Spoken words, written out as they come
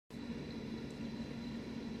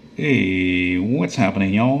Hey, what's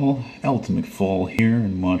happening, y'all? Elton McFALL here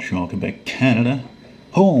in Montreal, Quebec, Canada,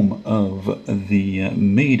 home of the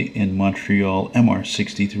made in Montreal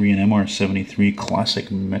MR-63 and MR-73 classic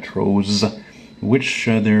Metros, which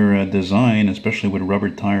their design, especially with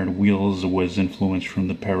rubber-tired wheels, was influenced from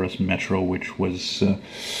the Paris Metro, which came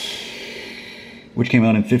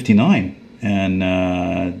out in '59.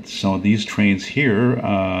 And so these trains here,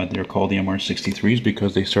 they're called the MR-63s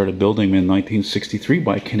because they started building them in 1963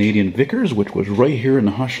 by Canadian Vickers, which was right here in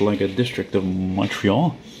the Hochelaga district of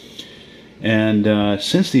Montreal. And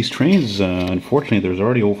since these trains, unfortunately, there's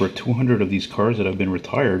already over 200 of these cars that have been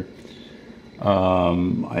retired.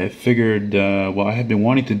 I figured, well, I had been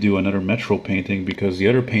wanting to do another Metro painting because the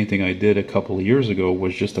other painting I did a couple of years ago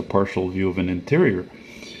was just a partial view of an interior.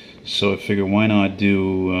 So I figured, why not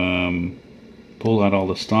do pull out all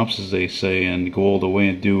the stops, as they say, and go all the way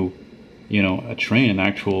and do, a train, an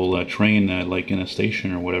actual train, like in a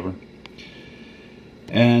station or whatever.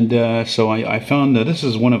 And so I found that this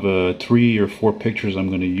is one of 3 or 4 pictures I'm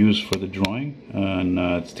going to use for the drawing, and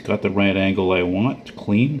it's got the right angle I want. It's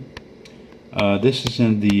clean. This is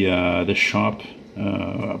in the shop,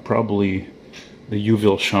 probably the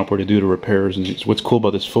Uville shop where they do the repairs. And what's cool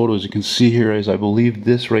about this photo, as you can see here, is I believe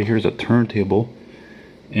this right here is a turntable.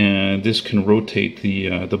 And this can rotate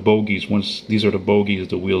the bogies. Once these are the bogies,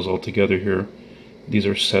 the wheels all together here. These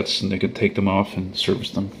are sets, and they could take them off and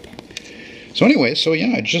service them. So anyway,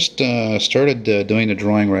 yeah, I just started doing the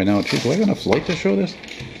drawing right now. Geez, do I have enough light to show this?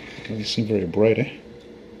 Doesn't seem very bright, eh?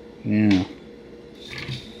 Yeah.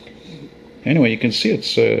 Anyway, you can see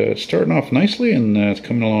it's starting off nicely, and it's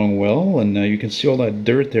coming along well. And you can see all that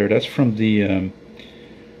dirt there. That's from the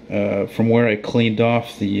from where I cleaned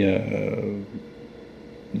off the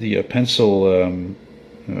pencil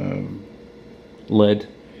lead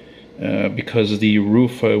because the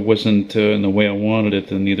roof wasn't in the way I wanted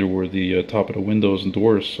it, and neither were the top of the windows and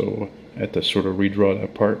doors, so I had to sort of redraw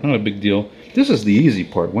that part. Not a big deal. This is the easy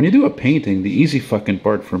part. When you do a painting, the easy fucking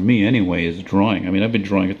part for me anyway is drawing. I mean, I've been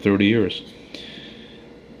drawing it 30 years.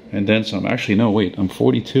 And then some. Actually, no, wait, I'm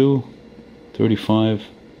 42, 35,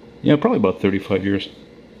 yeah, probably about 35 years.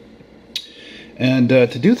 And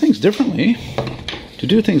to do things differently,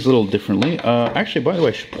 actually, by the way,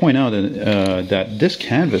 I should point out that this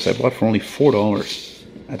canvas I bought for only $4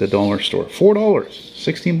 at the dollar store. $4,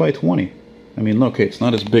 16 by 20. I mean, look, it's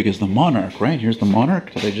not as big as the Monarch, right? Here's the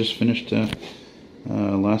Monarch that I just finished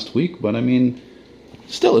last week. But I mean,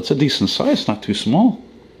 still, it's a decent size. It's not too small.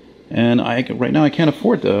 And right now I can't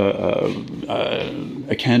afford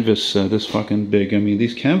a canvas this fucking big. I mean,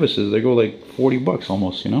 these canvases, they go like 40 bucks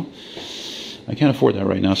almost, I can't afford that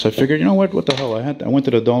right now, so I figured, you know what the hell, I went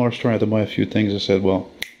to the dollar store, I had to buy a few things. I said, well,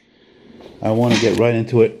 I want to get right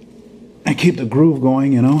into it and keep the groove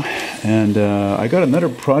going, and I got another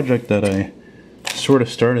project that I sort of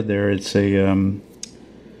started there. It's a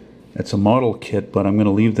model kit, but I'm going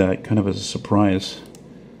to leave that kind of as a surprise.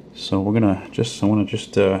 So I want to just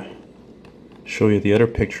show you the other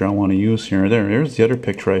picture I want to use here. There's the other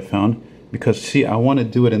picture I found, because see, I want to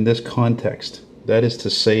do it in this context. That is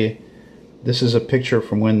to say, this is a picture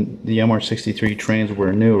from when the MR-63 trains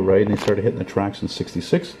were new, right? And they started hitting the tracks in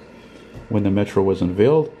 '66 when the Metro was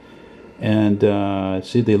unveiled. And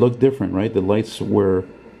see, they look different, right? The lights were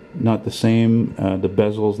not the same. The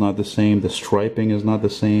bezel's not the same. The striping is not the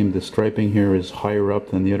same. The striping here is higher up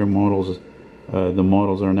than the other models. The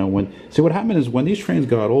models are now. See, what happened is when these trains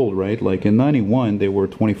got old, right? Like in '91, they were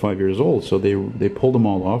 25 years old, so they pulled them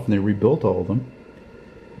all off and they rebuilt all of them.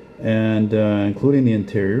 And including the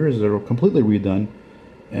interiors, they're completely redone.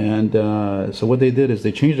 And so what they did is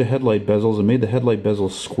they changed the headlight bezels and made the headlight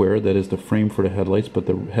bezels square. That is the frame for the headlights, but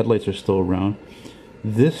the headlights are still round.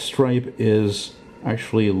 This stripe is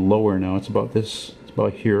actually lower now. It's about this. It's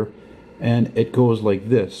about here, and it goes like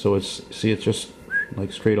this. So it's just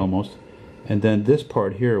like straight almost. And then this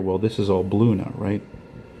part here, well, this is all blue now, right?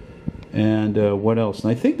 And what else?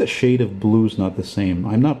 And I think the shade of blue is not the same.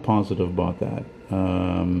 I'm not positive about that.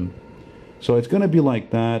 So it's going to be like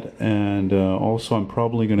that, and also I'm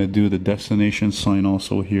probably going to do the destination sign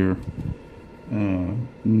also here,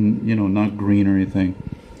 not green or anything.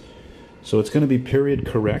 So it's going to be period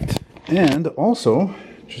correct. And also,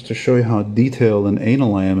 just to show you how detailed and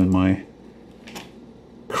anal I am in my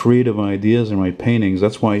creative ideas and my paintings,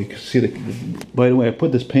 that's why you can see by the way, I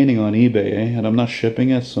put this painting on eBay, and I'm not shipping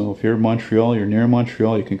it, so if you're in Montreal, you're near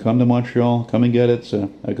Montreal, you can come to Montreal, come and get it. So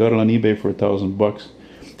I got it on eBay for $1,000,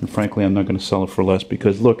 and frankly I'm not going to sell it for less,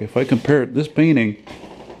 because look, if I compare this painting,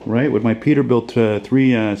 right, with my Peterbilt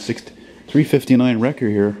 359 wrecker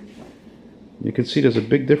here, you can see there's a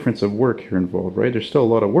big difference of work here involved, right? There's still a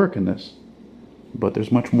lot of work in this. but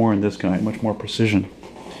there's much more in this guy, much more precision.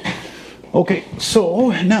 Okay,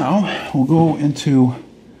 so now we'll go into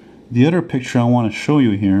the other picture I want to show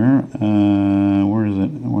you here. Where is it?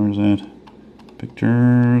 Where is it?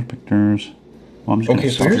 Pictures. Well, I'm just okay,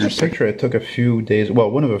 so here's a picture I took a few days, well,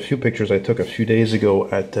 one of a few pictures I took a few days ago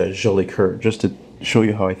at Joli Coeur, just to show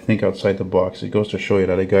you how I think outside the box. It goes to show you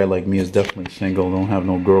that a guy like me is definitely single, don't have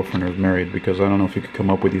no girlfriend or is married, because I don't know if you could come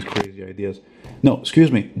up with these crazy ideas. No,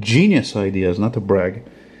 excuse me, genius ideas, not to brag.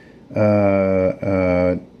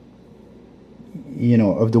 You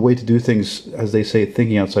know, of the way to do things, as they say,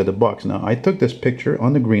 thinking outside the box. Now, I took this picture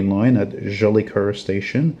on the Green Line at Joli Coeur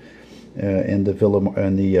Station in the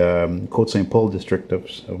Côte Saint Paul district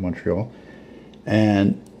of Montreal.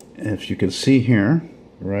 And if you can see here,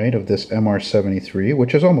 right, of this MR-73,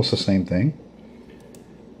 which is almost the same thing.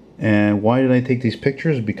 And why did I take these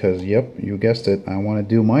pictures? Because, yep, you guessed it, I want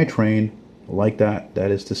to do my train like that.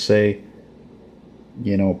 That is to say,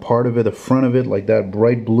 you know, part of it, the front of it, like that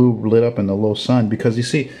bright blue lit up in the low sun. Because you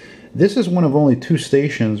see, this is one of only 2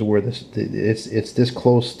 stations where it's this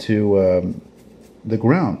close to the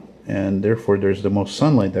ground, and therefore there's the most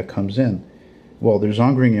sunlight that comes in. Well, there's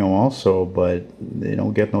Angrignon also, but they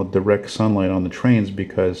don't get no direct sunlight on the trains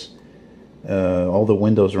because all the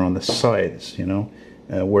windows are on the sides, you know.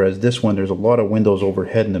 Whereas this one, there's a lot of windows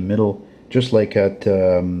overhead in the middle, just like at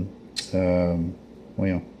Champ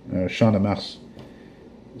de Mars.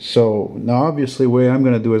 So now obviously the way I'm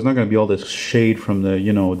going to do is not going to be all this shade from the,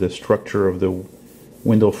 you know, the structure of the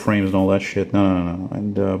window frames and all that shit. No.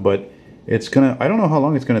 And but it's gonna, I don't know how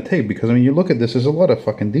long it's gonna take, because I mean, you look at this, there's a lot of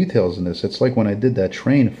fucking details in this. It's like when I did that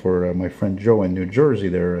train for my friend Joe in New Jersey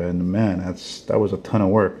there, and man, that was a ton of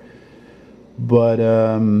work. But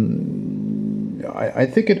I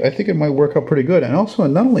think it might work out pretty good. And also,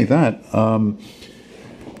 not only that,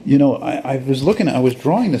 you know, I was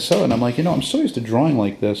drawing this out, and I'm like, you know, I'm so used to drawing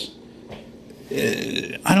like this.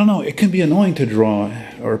 I don't know, it can be annoying to draw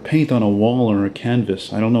or paint on a wall or a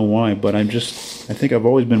canvas. I don't know why, but I think I've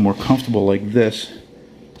always been more comfortable like this.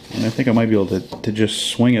 And I think I might be able to just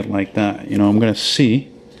swing it like that. You know, I'm going to see.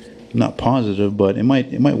 I'm not positive, but it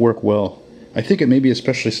might work well. I think it may be,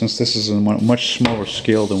 especially since this is a much smaller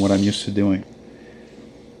scale than what I'm used to doing.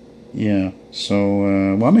 Yeah,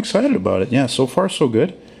 so, well, I'm excited about it. Yeah, so far so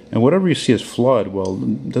good. And whatever you see is flawed, well,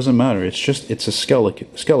 it doesn't matter. It's a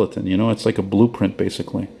skeleton, you know? It's like a blueprint,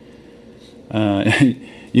 basically.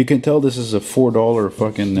 You can tell this is a $4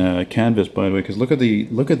 fucking canvas, by the way, because look at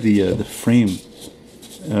the frame,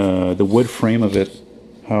 the wood frame of it,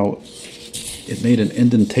 how it made an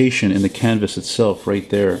indentation in the canvas itself right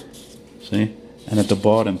there. See? And at the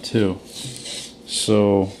bottom, too.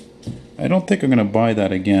 So I don't think I'm going to buy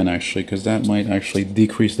that again, actually, because that might actually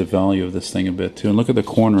decrease the value of this thing a bit, too. And look at the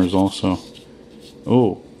corners also.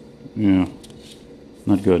 Oh, yeah,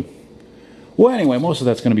 not good. Well, anyway, most of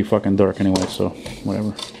that's going to be fucking dark anyway, so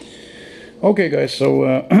whatever. Okay, guys, so,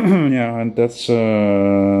 yeah, and that's,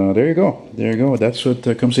 there you go. There you go. That's what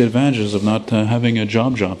comes the advantages of not having a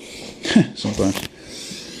job sometimes.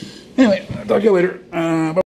 Anyway, talk to you later. Bye.